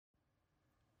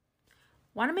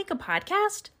Want to make a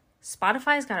podcast?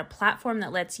 Spotify's got a platform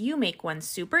that lets you make one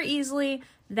super easily,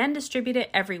 then distribute it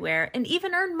everywhere, and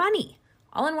even earn money.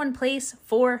 All in one place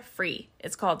for free.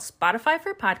 It's called Spotify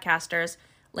for Podcasters.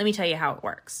 Let me tell you how it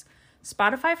works.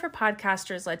 Spotify for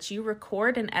Podcasters lets you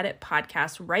record and edit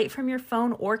podcasts right from your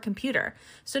phone or computer.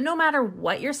 So no matter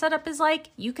what your setup is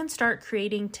like, you can start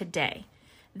creating today.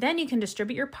 Then you can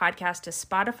distribute your podcast to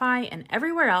Spotify and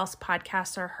everywhere else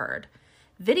podcasts are heard.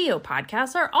 Video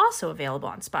podcasts are also available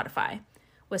on Spotify.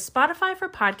 With Spotify for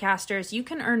Podcasters, you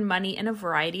can earn money in a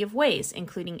variety of ways,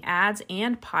 including ads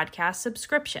and podcast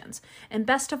subscriptions. And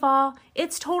best of all,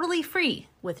 it's totally free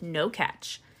with no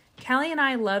catch. Callie and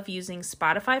I love using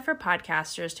Spotify for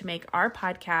Podcasters to make our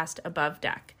podcast above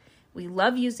deck. We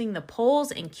love using the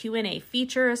polls and Q&A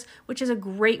features, which is a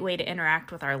great way to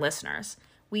interact with our listeners.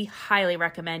 We highly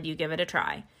recommend you give it a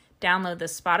try. Download the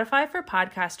Spotify for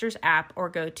Podcasters app or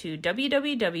go to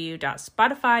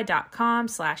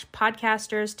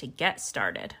www.spotify.com/podcasters to get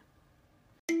started.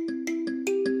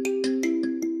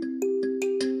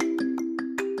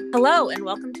 Hello, and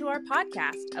welcome to our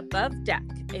podcast, Above Deck,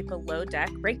 a below deck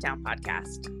breakdown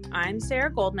podcast. I'm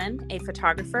Sarah Goldman, a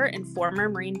photographer and former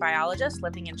marine biologist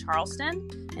living in Charleston,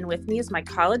 and with me is my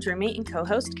college roommate and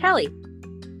co-host, Kelly.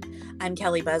 I'm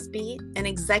Kelly Busby, an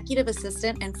executive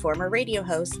assistant and former radio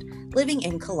host living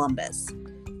in Columbus.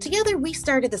 Together, we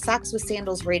started the Socks with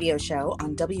Sandals radio show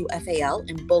on WFAL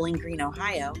in Bowling Green,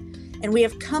 Ohio, and we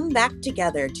have come back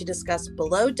together to discuss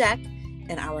Below Deck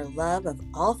and our love of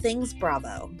all things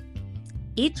Bravo.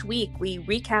 Each week, we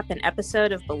recap an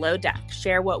episode of Below Deck,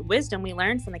 share what wisdom we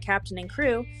learned from the captain and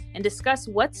crew, and discuss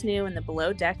what's new in the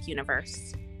Below Deck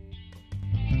universe.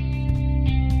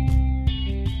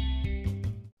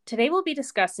 Today we'll be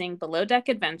discussing Below Deck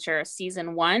Adventure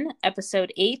Season 1,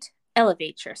 Episode 8,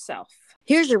 Elevate Yourself.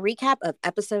 Here's a recap of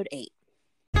Episode 8.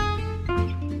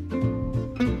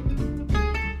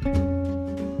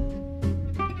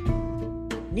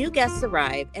 New guests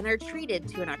arrive and are treated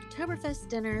to an Oktoberfest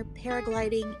dinner,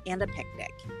 paragliding, and a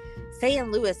picnic. Faye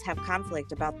and Lewis have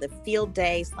conflict about the field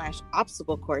day /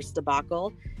 obstacle course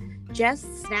debacle. Jess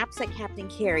snaps at Captain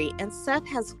Carey, and Seth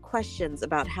has questions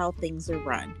about how things are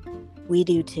run. We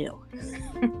do too.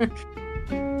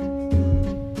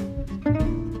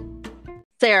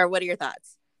 Sarah, what are your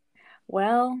thoughts?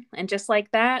 Well, and just like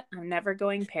that, I'm never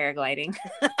going paragliding.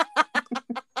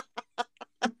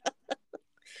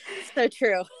 So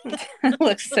true. It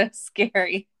looks so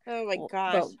scary. Oh my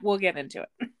gosh. But we'll get into it.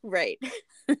 Right.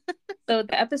 So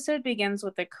the episode begins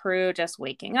with the crew just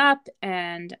waking up,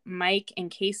 and Mike and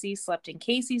Casey slept in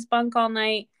Casey's bunk all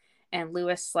night, and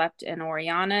Lewis slept in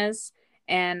Oriana's.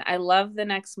 And I love the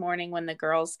next morning when the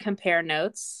girls compare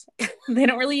notes. They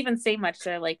don't really even say much.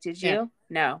 They're like, did you? Yeah.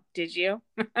 No. Did you?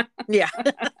 Yeah.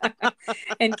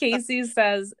 And Casey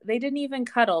says they didn't even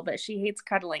cuddle, but she hates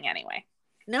cuddling anyway.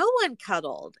 No one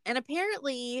cuddled. And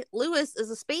apparently Lewis is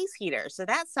a space heater. So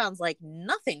that sounds like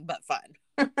nothing but fun.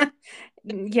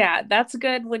 Yeah, that's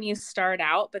good when you start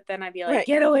out. But then I'd be like, right.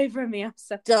 Get away from me. I'm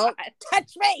so Don't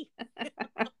touch me.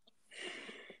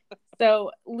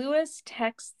 So Lewis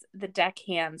texts the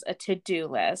deckhands a to-do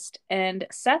list, and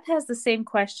Seth has the same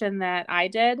question that I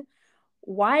did.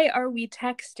 Why are we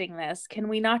texting this? Can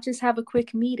we not just have a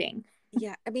quick meeting?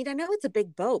 Yeah, I mean, I know it's a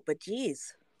big boat, but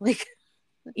geez. Like,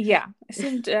 yeah, it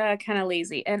seemed kind of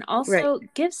lazy. And also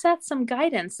give Seth some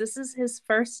guidance. This is his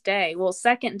first day. Well,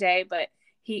 second day, but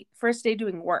first day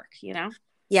doing work, you know?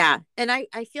 Yeah, and I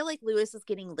feel like Lewis is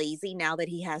getting lazy now that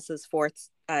he has his fourth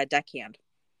deckhand.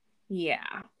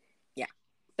 Yeah.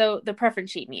 So the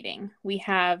preference sheet meeting, we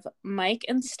have Mike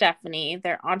and Stephanie.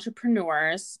 They're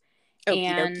entrepreneurs.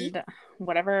 And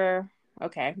whatever.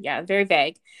 Okay. Yeah. Very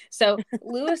vague. So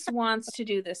Lewis wants to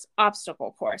do this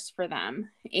obstacle course for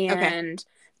them. And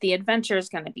the adventure is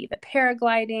going to be the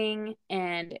paragliding.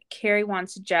 And Carrie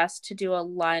wants Jess to do a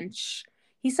lunch.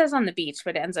 He says on the beach,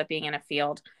 but it ends up being in a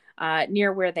field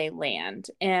near where they land.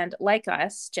 And like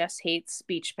us, Jess hates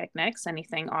beach picnics,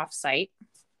 anything off-site.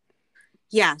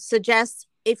 Yeah. So Jess,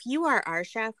 if you are our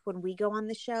chef when we go on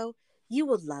the show, you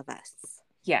will love us.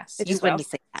 Yes. I just wanted to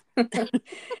say that.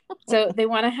 So they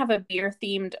want to have a beer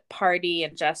themed party.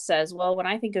 And Jess says, well, when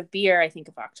I think of beer, I think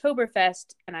of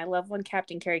Oktoberfest. And I love when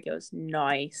Captain Carey goes,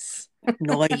 nice.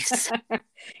 Nice.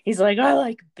 He's like, I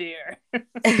like beer.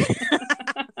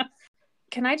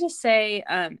 Can I just say,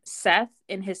 Seth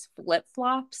in his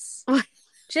flip-flops,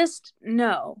 just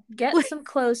no. Get some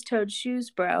closed-toed shoes,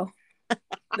 bro.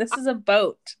 This is a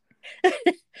boat.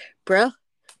 Bro.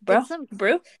 Bro.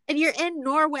 And you're in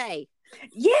Norway.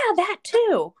 Yeah, that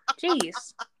too.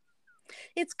 Jeez.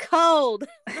 It's cold.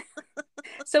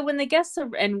 So when the guests are,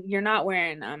 and you're not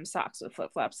wearing socks with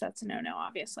flip-flops, that's a no-no,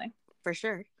 obviously. For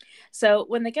sure. So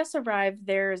when the guests arrive,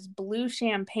 there's blue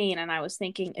champagne, and I was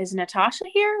thinking, is Natasha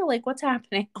here? Like, what's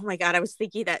happening? Oh my God, I was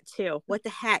thinking that too. What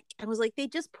the heck? I was like, they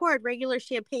just poured regular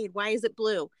champagne. Why is it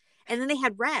blue? And then they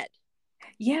had red.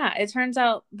 Yeah, it turns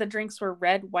out the drinks were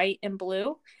red, white, and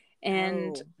blue.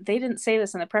 And they didn't say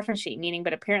this in the preference sheet meeting,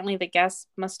 but apparently the guests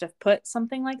must have put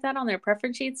something like that on their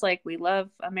preference sheets. Like, we love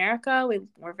America.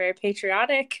 We're very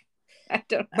patriotic. I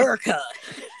don't know. America.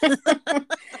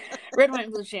 Red, white,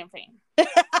 and blue champagne.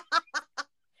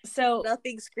 So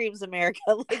nothing screams America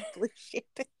like blue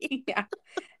champagne. Yeah.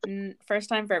 First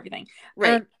time for everything.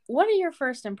 Right. What are your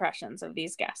first impressions of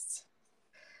these guests?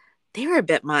 They were a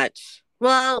bit much.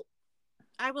 Well,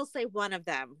 I will say one of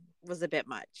them was a bit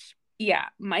much. Yeah.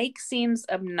 Mike seems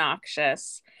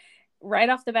obnoxious. Right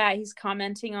off the bat, he's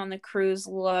commenting on the cruise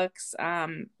looks,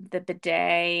 the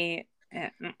bidet.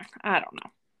 I don't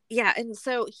know. Yeah. And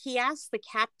so he asked the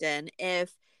captain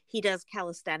if he does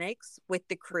calisthenics with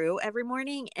the crew every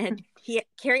morning. And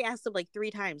Carrie asked him like 3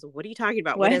 times, what are you talking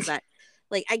about? What is that?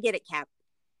 Like, I get it, Cap.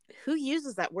 Who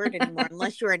uses that word anymore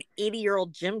unless you're an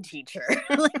 80-year-old gym teacher?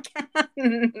 Like,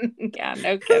 yeah,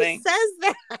 no kidding. Who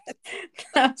says that?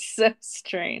 That's so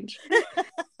strange.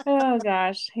 Oh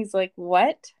gosh. He's like,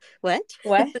 what? What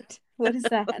is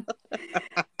that?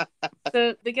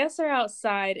 So the guests are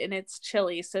outside and it's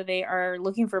chilly, so they are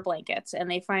looking for blankets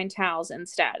and they find towels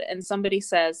instead, and somebody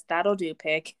says, that'll do,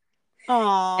 pig.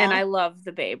 Aww. And I love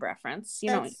the Babe reference. You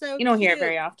don't cute. Hear it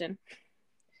very often.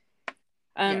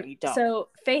 No, you don't. So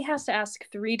Faye has to ask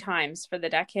 3 times for the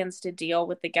deckhands to deal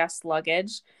with the guest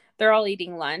luggage. They're all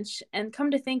eating lunch, and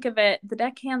come to think of it, the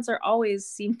deckhands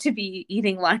seem to be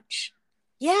eating lunch.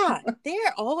 Yeah,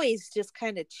 they're always just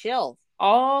kind of chill.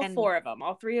 All 4 of them,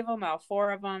 all 3 of them, all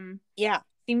 4 of them. Yeah.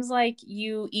 Seems like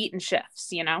you eat in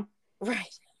shifts, you know?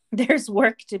 Right. There's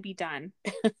work to be done.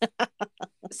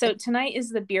 So tonight is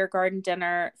the beer garden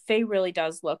dinner. Faye really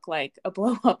does look like a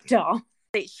blow-up doll.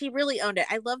 She really owned it.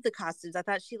 I love the costumes. I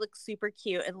thought she looked super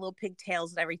cute and little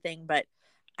pigtails and everything, but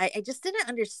I just didn't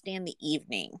understand the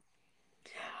evening.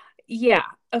 Yeah.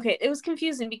 Okay. It was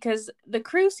confusing because the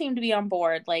crew seemed to be on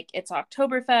board. Like, it's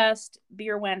Oktoberfest,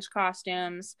 beer wench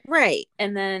costumes. Right.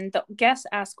 And then the guests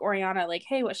ask Oriana, like,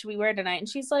 hey, what should we wear tonight? And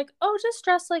she's like, oh, just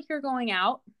dress like you're going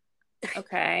out.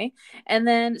 Okay. And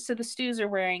then, so the stews are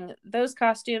wearing those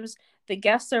costumes. The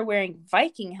guests are wearing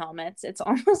Viking helmets. It's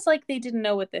almost like they didn't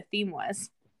know what the theme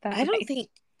was. I don't think,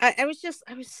 I was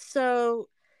so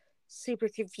super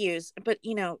confused. But,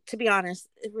 to be honest,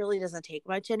 it really doesn't take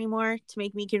much anymore to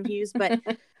make me confused. But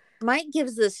Mike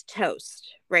gives this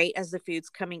toast, right, as the food's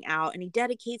coming out, and he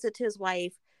dedicates it to his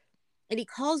wife, and he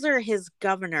calls her his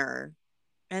governor.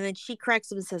 And then she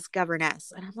corrects him and says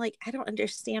governess. And I'm like, I don't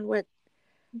understand what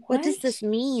does this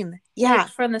mean? Yeah. Like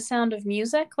from The Sound of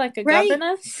Music, like a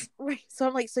governess? Right. So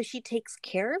I'm like, so she takes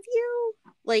care of you?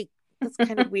 Like, that's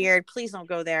kind of weird. Please don't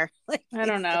go there. Like, I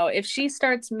don't know. If she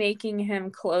starts making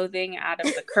him clothing out of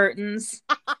the curtains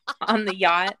on the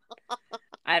yacht,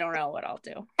 I don't know what I'll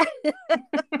do.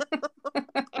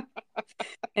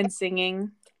 And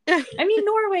singing. I mean,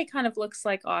 Norway kind of looks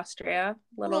like Austria.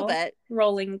 A little bit.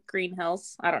 Rolling green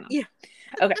hills. I don't know. Yeah.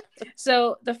 Okay.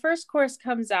 So the first course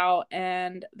comes out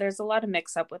and there's a lot of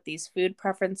mix up with these food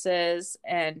preferences,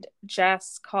 and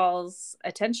Jess calls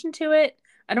attention to it.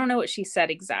 I don't know what she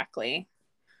said exactly.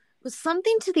 It was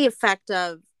something to the effect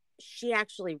of, she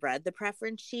actually read the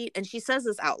preference sheet, and she says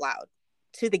this out loud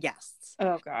to the guests.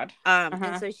 Oh God.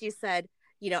 And so she said,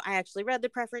 I actually read the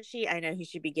preference sheet. I know who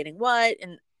should be getting what.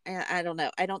 And I don't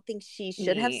know. I don't think she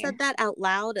should have said that out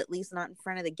loud, at least not in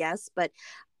front of the guests. But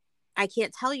I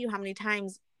can't tell you how many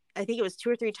times, I think it was 2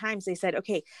 or 3 times, they said,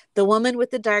 okay, the woman with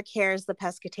the dark hair is the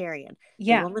pescatarian.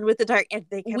 Yeah. The woman with the dark, and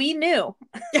we knew.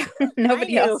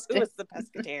 Nobody else who was the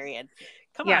pescatarian.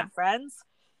 Come on, friends.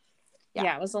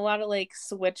 Yeah, it was a lot of like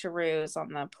switcheroos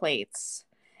on the plates.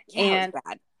 Yeah, and it was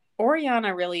bad.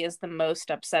 Oriana really is the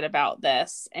most upset about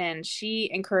this, and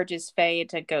she encourages Faye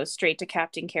to go straight to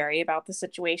Captain Carey about the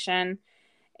situation.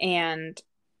 And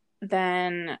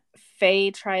then Faye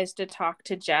tries to talk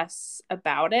to Jess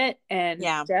about it, and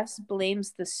Jess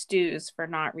blames the stews for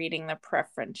not reading the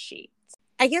preference sheets.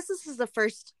 I guess this is the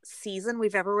first season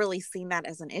we've ever really seen that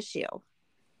as an issue.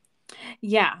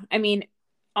 Yeah, I mean,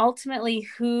 ultimately,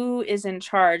 who is in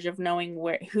charge of knowing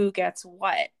who gets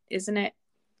what? Isn't it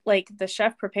like the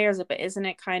chef prepares it, but isn't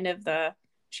it kind of the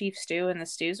chief stew and the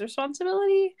stew's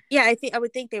responsibility? Yeah, I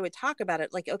would think they would talk about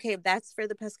it. Like, okay, that's for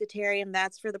the pescatarian,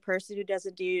 that's for the person who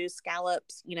doesn't do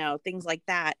scallops, things like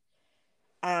that.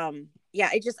 Yeah,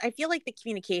 I feel like the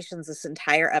communications this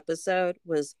entire episode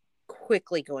was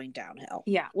quickly going downhill.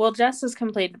 Yeah. Well, Jess has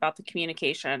complained about the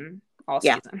communication all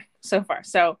Yeah. season so far.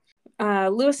 So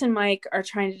Lewis and Mike are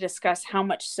trying to discuss how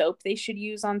much soap they should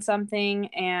use on something.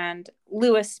 And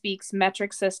Lewis speaks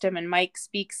metric system and Mike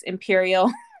speaks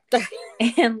imperial.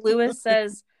 And Lewis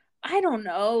says, I don't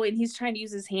know. And he's trying to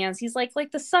use his hands. He's like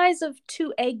the size of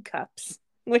 2 egg cups,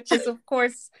 which is, of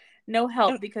course, no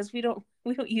help because we don't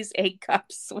use egg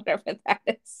cups, whatever that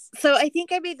is. So I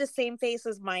think I made the same face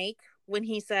as Mike when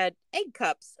he said egg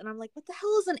cups. And I'm like, what the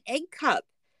hell is an egg cup?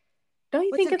 Don't you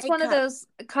What's think an it's egg one of cup? those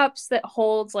cups that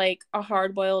holds like a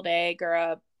hard-boiled egg or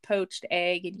a poached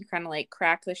egg and you kind of like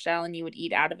crack the shell and you would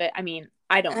eat out of it? I mean,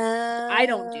 I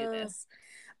don't do this,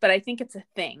 but I think it's a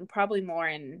thing, probably more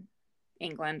in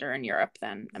England or in Europe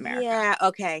than America. Yeah,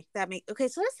 okay. Okay,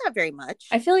 so that's not very much.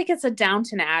 I feel like it's a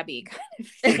Downton Abbey kind of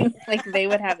thing. Like they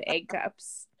would have egg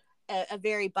cups. A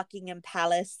very Buckingham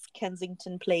Palace,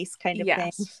 Kensington Place kind of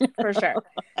Yes, thing. for sure.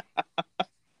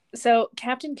 So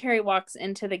Captain Carey walks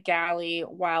into the galley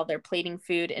while they're plating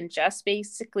food and just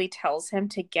basically tells him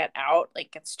to get out.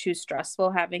 Like it's too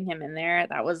stressful having him in there.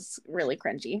 That was really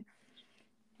cringy.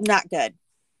 Not good.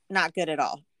 Not good at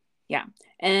all. Yeah.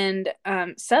 And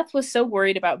Seth was so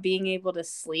worried about being able to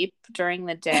sleep during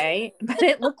the day, but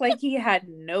it looked like he had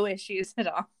no issues at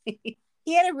all.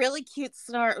 He had a really cute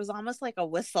snort. It was almost like a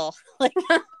whistle. Like,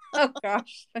 oh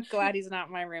gosh, I'm glad he's not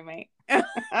my roommate.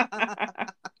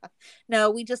 No,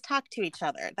 we just talk to each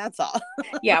other. That's all.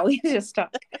 Yeah, we just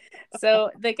talk. So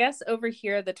the guests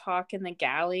overhear the talk in the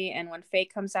galley, and when Faye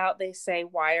comes out, they say,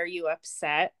 "Why are you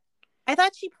upset?" I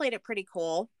thought she played it pretty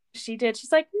cool. She did.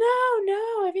 She's like,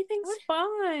 no, everything's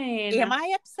fine. Am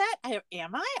I upset?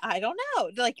 Am I? I don't know.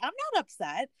 Like, I'm not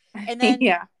upset. And then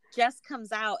yeah. Jess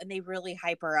comes out and they really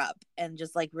hype her up and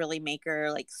just like really make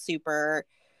her like super,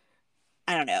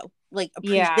 I don't know, like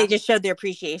they just showed their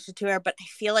appreciation to her. But I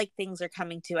feel like things are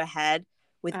coming to a head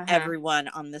with everyone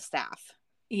on the staff.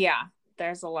 Yeah,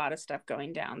 there's a lot of stuff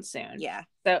going down soon. Yeah.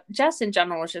 So Jess in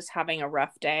general was just having a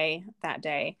rough day that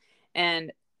day.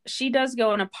 And she does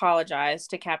go and apologize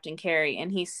to Captain Carey.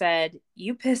 And he said,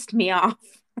 "You pissed me off."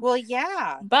 Well,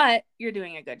 yeah. But you're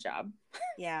doing a good job.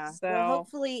 Yeah. So well,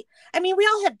 hopefully, I mean, we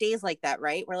all have days like that,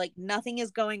 right? Where like nothing is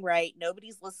going right.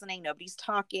 Nobody's listening. Nobody's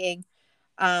talking.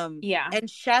 Yeah. And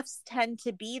chefs tend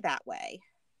to be that way.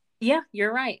 Yeah,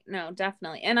 you're right. No,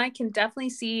 definitely. And I can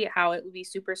definitely see how it would be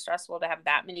super stressful to have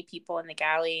that many people in the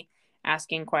galley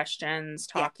asking questions,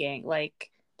 talking. Yeah.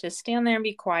 Like, just stand there and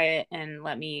be quiet and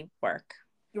let me work.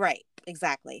 Right.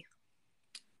 Exactly.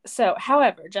 So,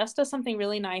 however, Jess does something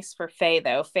really nice for Faye,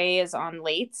 though. Faye is on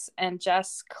lates and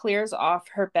Jess clears off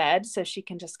her bed so she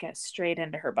can just get straight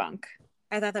into her bunk.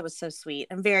 I thought that was so sweet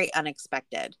and very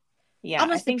unexpected. Yeah.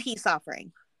 Almost a peace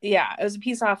offering. Yeah. It was a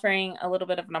peace offering, a little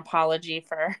bit of an apology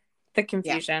for the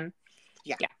confusion.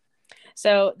 Yeah.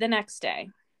 So, the next day,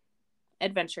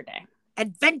 Adventure Day.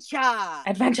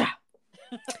 Adventure.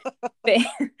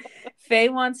 Faye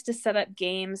wants to set up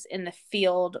games in the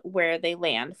field where they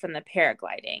land from the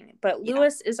paragliding, but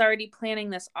Lewis is already planning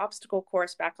this obstacle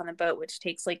course back on the boat, which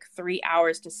takes like 3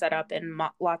 hours to set up and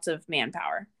lots of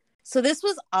manpower. So this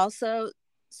was also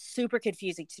super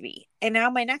confusing to me. And now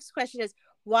my next question is,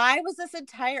 why was this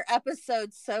entire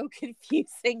episode so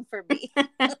confusing for me?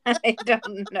 I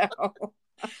don't know.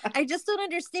 I just don't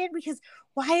understand, because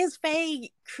why is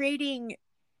Faye creating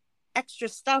extra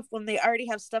stuff when they already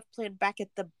have stuff planned back at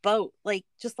the boat? Like,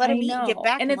 just let him eat and get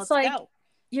back, and it's like go.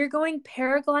 You're going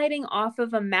paragliding off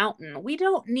of a mountain. We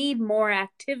don't need more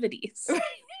activities.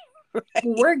 Right.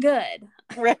 We're good.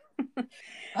 Right.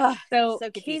 So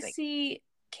Casey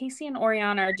and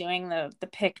Oriana are doing the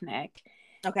picnic.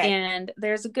 Okay. And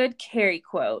there's a good Carey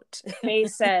quote. Faye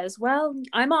says, "Well,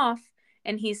 I'm off."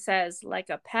 And he says, "Like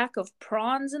a pack of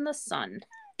prawns in the sun."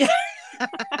 It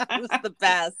was the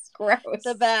best. Gross.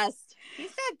 The best.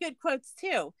 He's got good quotes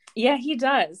too. Yeah, he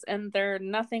does. And they're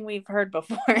nothing we've heard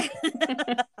before.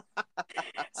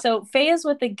 So Faye is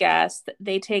with the guest.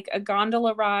 They take a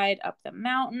gondola ride up the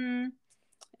mountain.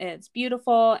 It's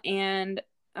beautiful. And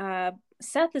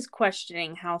Seth is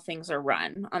questioning how things are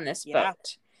run on this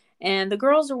boat. And the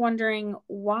girls are wondering,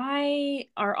 why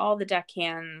are all the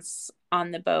deckhands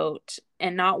on the boat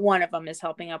and not one of them is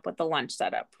helping up with the lunch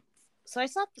setup? So I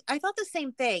thought the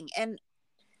same thing, and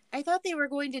I thought they were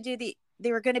going to be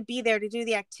there to do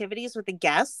the activities with the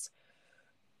guests,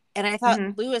 and I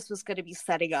thought Lewis was going to be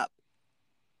setting up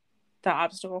the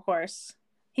obstacle course.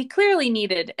 He clearly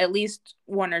needed at least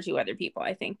one or two other people,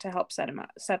 I think, to help set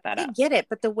that up. I get it,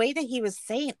 but the way that he was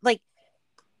saying, like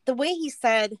the way he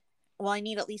said, "Well, I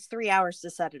need at least 3 hours to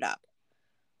set it up."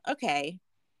 Okay.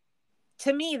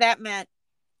 to me, that meant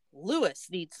Lewis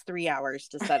needs 3 hours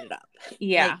to set it up.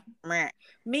 Yeah. Like,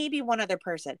 maybe one other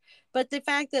person. But the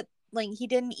fact that, like,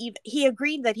 he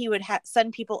agreed that he would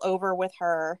send people over with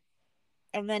her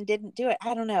and then didn't do it.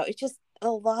 I don't know. It's just a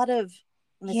lot of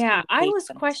Yeah, I was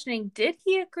questioning, did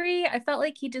he agree? I felt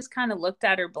like he just kind of looked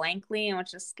at her blankly and was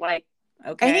just like,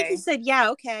 okay. I think he said, yeah,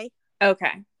 okay.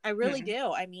 Okay. I really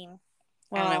do. I mean,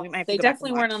 well, I don't know. We might have they to go back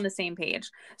definitely weren't on the same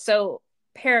page. So,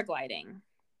 paragliding.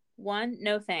 1,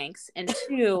 no thanks. And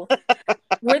 2,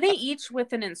 were they each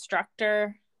with an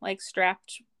instructor, like,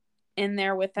 strapped in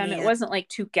there with them? It wasn't like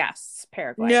 2 guests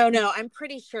paragliding. No, I'm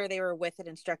pretty sure they were with an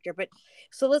instructor. But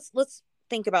so let's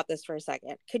think about this for a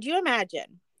second. Could you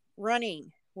imagine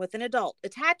running with an adult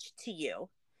attached to you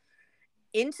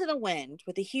into the wind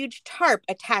with a huge tarp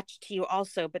attached to you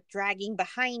also, but dragging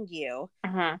behind you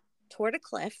toward a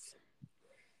cliff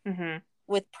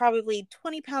with probably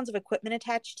 20 pounds of equipment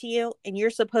attached to you, and you're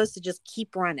supposed to just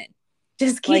keep running.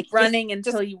 Just keep running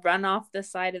until you run off the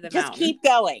side of the mountain. Just keep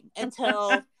going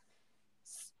until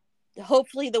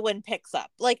hopefully the wind picks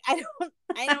up. Like, I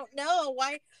don't know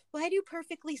why do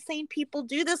perfectly sane people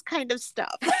do this kind of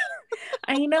stuff?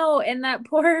 I know, and that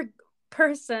poor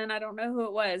person, I don't know who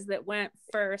it was that went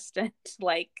first, and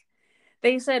like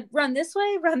they said, run this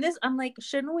way, run this. I'm like,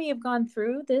 shouldn't we have gone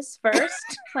through this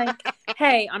first? Like,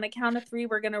 hey, on a count of 3,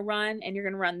 we're gonna run, and you're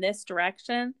gonna run this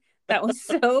direction. That was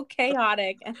so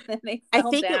chaotic, and then they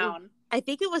fell down. I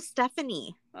think it was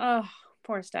Stephanie. Oh,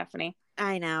 poor Stephanie.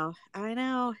 I know.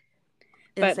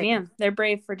 But man, they're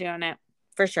brave for doing it.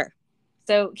 For sure.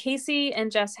 So Casey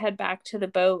and Jess head back to the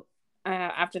boat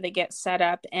after they get set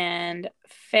up, and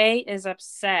Faye is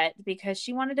upset because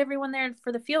she wanted everyone there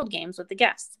for the field games with the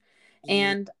guests.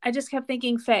 And I just kept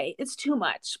thinking, Faye, it's too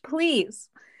much, please.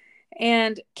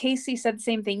 And Casey said the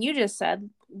same thing you just said.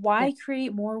 Why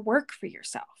create more work for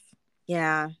yourself?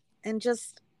 Yeah. And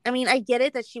just, I mean, I get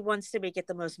it that she wants to make it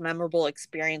the most memorable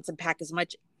experience and pack as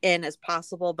much in as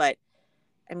possible, but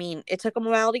I mean, it took them a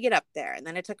while to get up there, and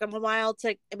then it took them a while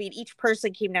each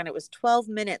person came down. It was 12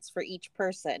 minutes for each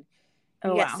person.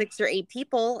 You got 6 or 8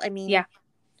 people. I mean, yeah,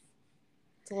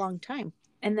 it's a long time.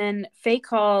 And then Faye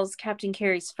calls Captain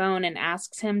Carey's phone and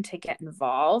asks him to get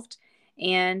involved.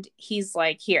 And he's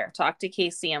like, here, talk to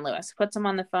Casey and Lewis. Puts him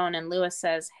on the phone, and Lewis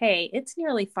says, hey, it's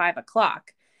nearly 5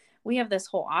 o'clock. We have this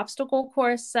whole obstacle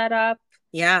course set up.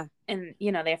 Yeah. And,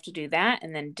 they have to do that.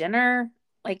 And then dinner.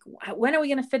 Like, when are we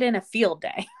going to fit in a field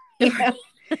day?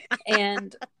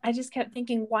 And I just kept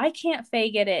thinking, why can't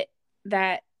Faye get it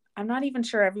that I'm not even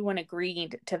sure everyone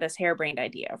agreed to this harebrained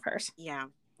idea of hers? Yeah.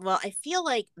 Well, I feel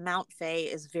like Mount Faye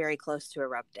is very close to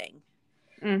erupting.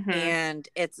 And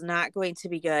it's not going to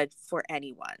be good for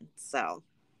anyone. So.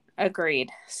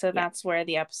 Agreed. So that's where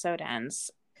the episode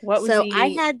ends.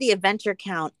 I had the adventure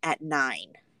count at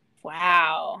 9.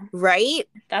 Wow. Right?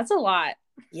 That's a lot.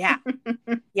 Yeah.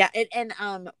 Yeah. And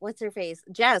what's her face?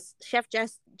 Chef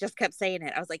Jess just kept saying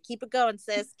it. I was like, keep it going,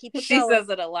 sis. Keep it going. She says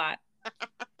it a lot.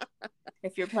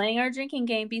 If you're playing our drinking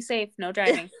game, be safe. No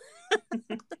driving.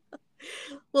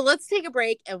 Well, let's take a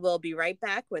break, and we'll be right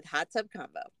back with Hot Tub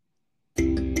Combo.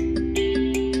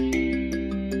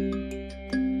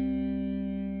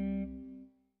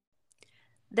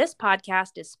 This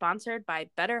podcast is sponsored by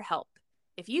BetterHelp.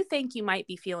 If you think you might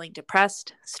be feeling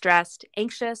depressed, stressed,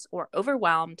 anxious, or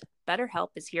overwhelmed,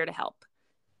 BetterHelp is here to help.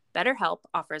 BetterHelp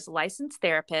offers licensed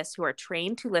therapists who are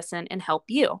trained to listen and help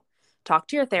you. Talk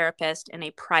to your therapist in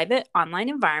a private online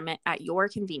environment at your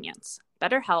convenience.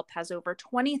 BetterHelp has over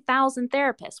 20,000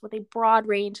 therapists with a broad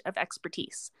range of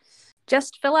expertise.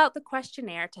 Just fill out the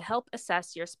questionnaire to help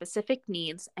assess your specific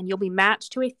needs, and you'll be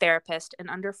matched to a therapist in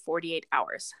under 48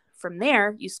 hours. From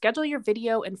there, you schedule your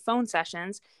video and phone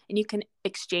sessions, and you can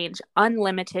exchange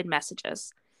unlimited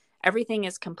messages. Everything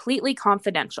is completely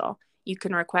confidential. You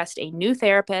can request a new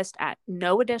therapist at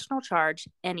no additional charge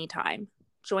anytime.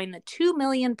 Join the 2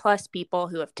 million plus people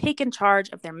who have taken charge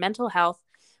of their mental health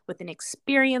with an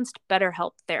experienced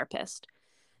BetterHelp therapist.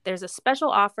 There's a special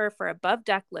offer for Above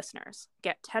Deck listeners.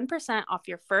 Get 10% off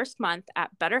your first month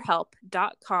at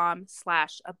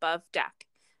betterhelp.com/abovedeck.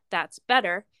 That's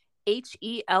better,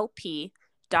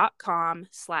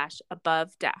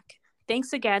 HELP.com/abovedeck.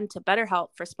 Thanks again to BetterHelp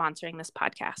for sponsoring this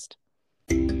podcast.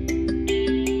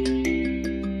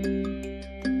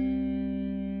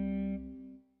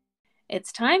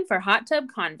 It's time for Hot Tub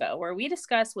Convo, where we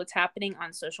discuss what's happening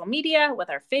on social media with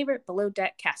our favorite Below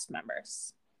Deck cast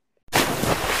members.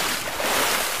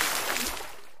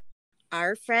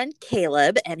 Our friend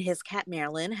Caleb and his cat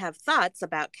Marilyn have thoughts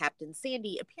about Captain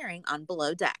Sandy appearing on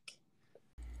Below Deck.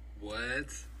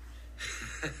 What?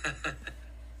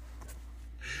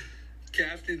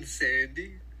 Captain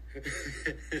Sandy?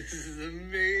 This is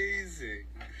amazing.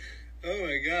 Oh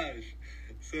my gosh.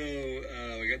 So,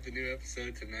 we got the new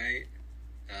episode tonight,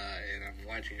 and I'm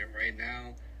watching it right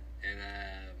now, and,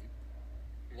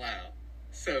 wow.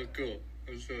 So cool.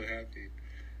 I'm so happy.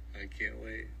 I can't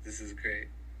wait. This is great.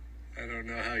 I don't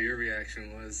know how your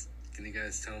reaction was. Can you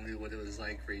guys tell me what it was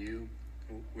like for you?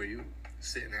 Were you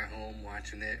sitting at home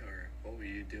watching it, or what were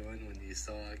you doing when you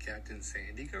saw Captain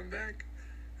Sandy come back?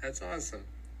 That's awesome.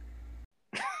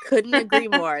 Couldn't agree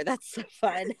more. That's so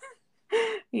fun.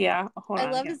 Yeah.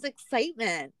 I love his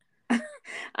excitement.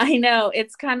 I know.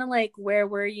 It's kind of like, where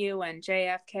were you when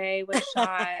JFK was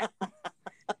shot?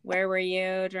 Where were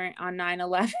you on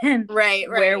 9/11? Right.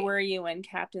 Where were you when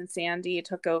Captain Sandy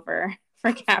took over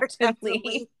for Captain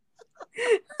Lee?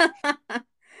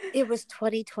 It was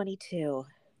 2022,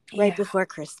 right before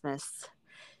Christmas.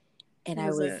 And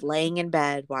I was laying in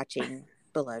bed watching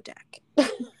Below Deck.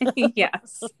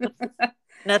 Yes.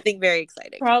 Nothing very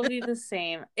exciting. Probably the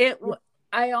same.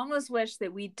 I almost wish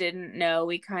that we didn't know.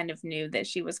 We kind of knew that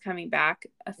she was coming back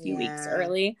a few weeks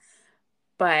early.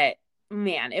 But,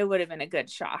 man, it would have been a good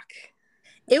shock.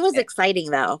 It was exciting,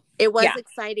 though. It was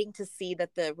exciting to see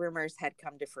that the rumors had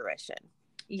come to fruition.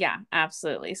 Yeah,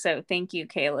 absolutely. So thank you,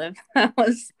 Caleb. That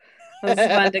was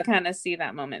fun to kind of see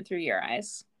that moment through your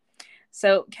eyes.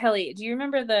 So, Kelly, do you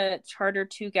remember the Charter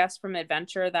 2 guests from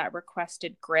Adventure that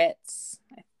requested grits?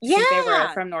 I think they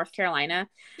were from North Carolina.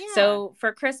 Yeah. So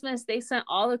for Christmas, they sent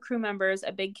all the crew members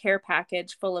a big care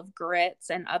package full of grits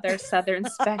and other Southern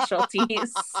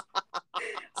specialties.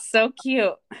 So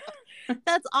cute.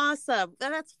 That's awesome.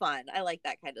 That's fun. I like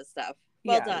that kind of stuff.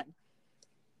 Well done.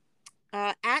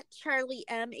 At Charlie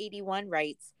M81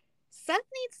 writes, Seth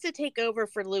needs to take over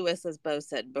for Lewis as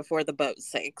bosun before the boat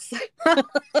sinks.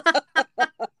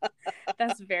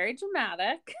 That's very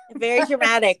dramatic. Very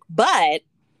dramatic, but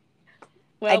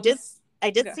I did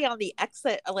see on the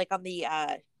exit, like on the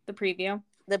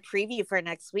preview for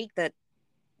next week, that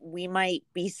we might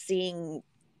be seeing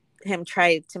him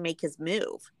try to make his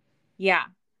move. Yeah,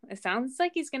 it sounds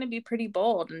like he's going to be pretty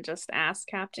bold and just ask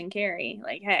Captain Carey,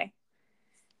 like, "Hey,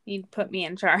 you put me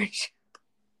in charge."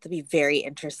 That'd be very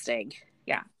interesting.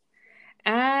 Yeah.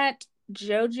 At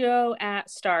Jojo at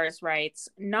Stars writes,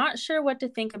 not sure what to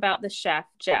think about the chef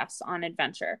Jess on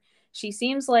Adventure. She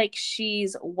seems like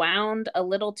she's wound a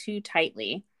little too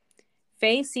tightly.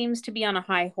 Faye seems to be on a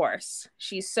high horse.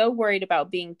 She's so worried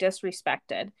about being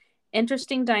disrespected.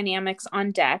 Interesting dynamics on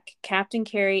deck. Captain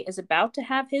Carey is about to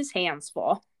have his hands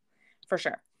full. For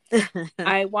sure.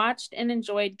 I watched and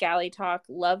enjoyed Galley Talk.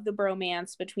 Love the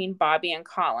bromance between Bobby and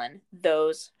Colin.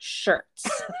 Those shirts.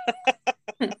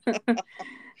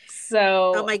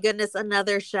 So, oh my goodness,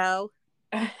 another show,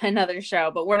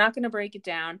 but we're not going to break it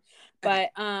down.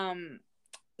 But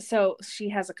so she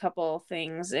has a couple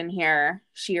things in here.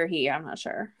 She or he, I'm not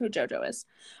sure who JoJo is.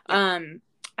 Yeah.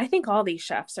 I think all these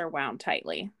chefs are wound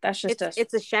tightly. That's just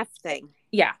it's a chef thing.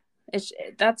 Yeah.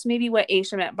 That's maybe what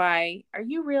Aisha meant by, are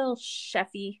you real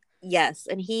chefy? Yes,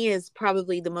 and he is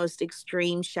probably the most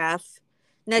extreme chef.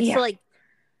 Next to like,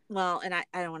 well, and I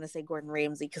don't want to say Gordon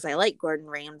Ramsay because I like Gordon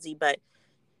Ramsay, but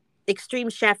extreme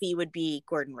chefy would be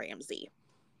Gordon Ramsay.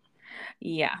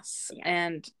 Yes,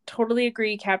 and totally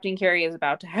agree. Captain Carey is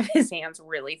about to have his hands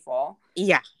really full.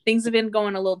 Yeah. Things have been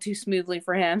going a little too smoothly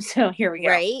for him, so here we go.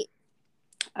 Right?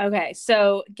 Okay,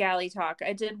 so Galley Talk.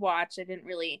 I did watch. I didn't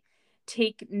really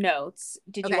take notes.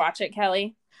 Did you watch it,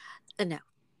 Kelly? No.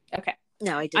 Okay.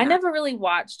 No, I did I not. never really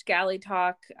watched Galley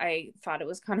Talk. I thought it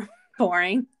was kind of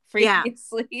boring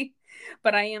previously. Yeah.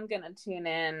 But I am going to tune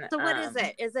in. So what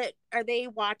is it? Are they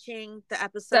watching the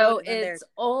episode? So it's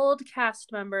old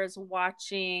cast members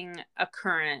watching a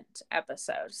current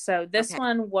episode. So this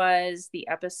one was the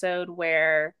episode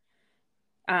where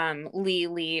Lee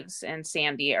leaves and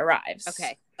Sandy arrives.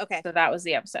 Okay. So that was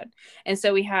the episode. And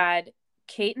so we had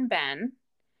Kate and Ben.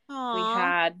 Aww. We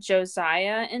had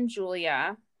Josiah and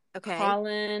Julia. Okay.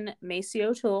 Colin, Macy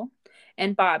O'Toole,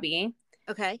 and Bobby.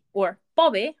 Okay. Or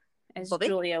Bobby, as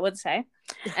Julia would say.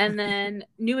 And then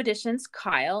new additions,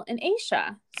 Kyle and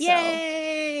Aisha.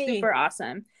 Yay! So, super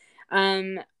awesome.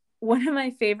 One of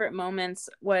my favorite moments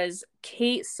was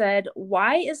Kate said,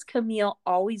 "Why is Camille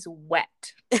always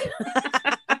wet?"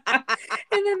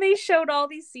 And then they showed all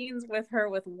these scenes with her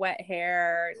with wet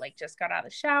hair, like just got out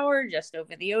of the shower, just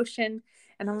over the ocean.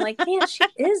 And I'm like, man, she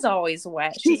is always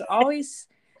wet. She's always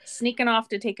sneaking off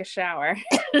to take a shower.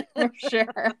 For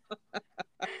sure.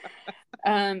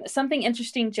 Something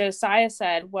interesting Josiah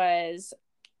said was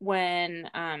when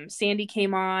Sandy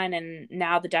came on and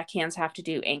now the deckhands have to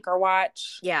do anchor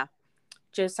watch. Yeah.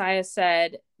 Josiah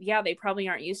said, yeah, they probably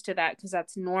aren't used to that because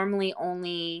that's normally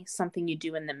only something you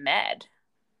do in the med.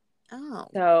 Oh.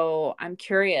 So I'm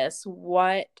curious,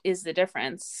 what is the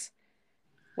difference?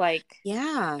 Like,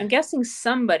 Yeah. I'm guessing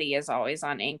somebody is always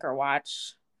on anchor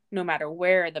watch, no matter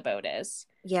where the boat is.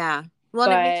 Yeah. Well,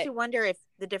 and it makes you wonder if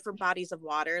the different bodies of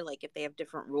water, like if they have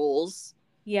different rules.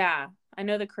 Yeah. I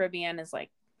know the Caribbean is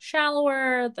like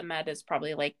shallower. The Med is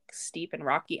probably like steep and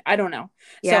rocky. I don't know.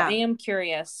 So Yeah. I am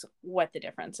curious what the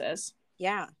difference is.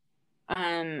 Yeah.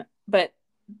 But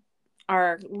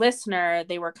our listener,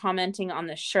 they were commenting on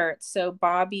the shirts. So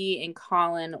Bobby and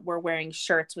Colin were wearing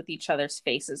shirts with each other's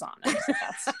faces on them.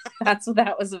 So that's what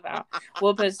that was about.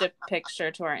 We'll post a picture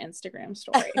to our Instagram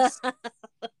stories.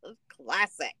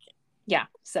 Classic. Yeah.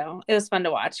 So it was fun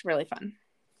to watch. Really fun.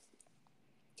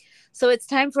 So it's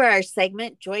time for our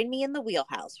segment, Join Me in the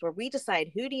Wheelhouse, where we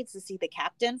decide who needs to see the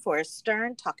captain for a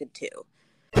stern talking to.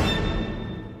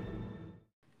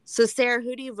 So Sarah,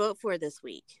 who do you vote for this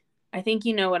week? I think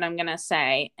you know what I'm going to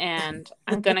say. And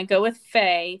I'm going to go with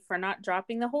Faye for not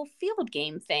dropping the whole field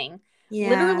game thing. Yeah.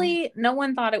 Literally, no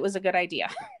one thought it was a good idea.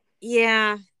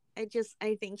 Yeah. I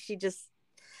think she just,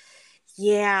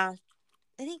 I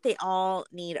think they all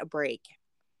need a break.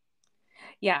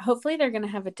 Yeah. Hopefully they're going to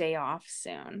have a day off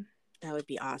soon. That would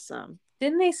be awesome.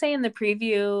 Didn't they say in the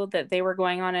preview that they were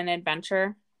going on an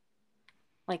adventure?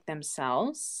 Like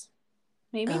themselves?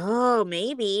 Maybe? Oh,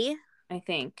 maybe. I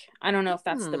think. I don't know if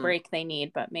that's the break they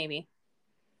need, but maybe.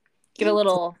 Get a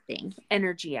little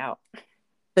energy out.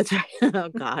 That's right. Oh,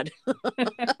 God.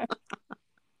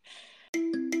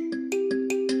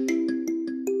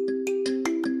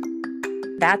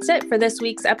 That's it for this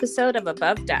week's episode of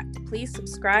Above Deck. Please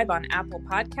subscribe on Apple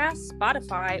Podcasts,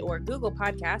 Spotify, or Google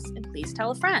Podcasts, and please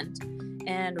tell a friend.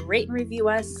 And rate and review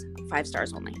us 5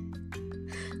 stars only.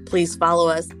 Please follow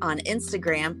us on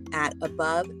Instagram at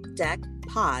Above Deck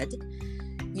Pod.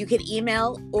 You can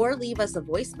email or leave us a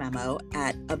voice memo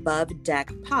at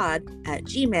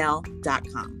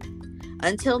abovedeckpod@gmail.com.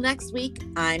 Until next week,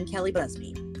 I'm Kelly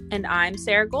Busby. And I'm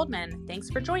Sarah Goldman. Thanks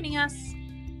for joining us.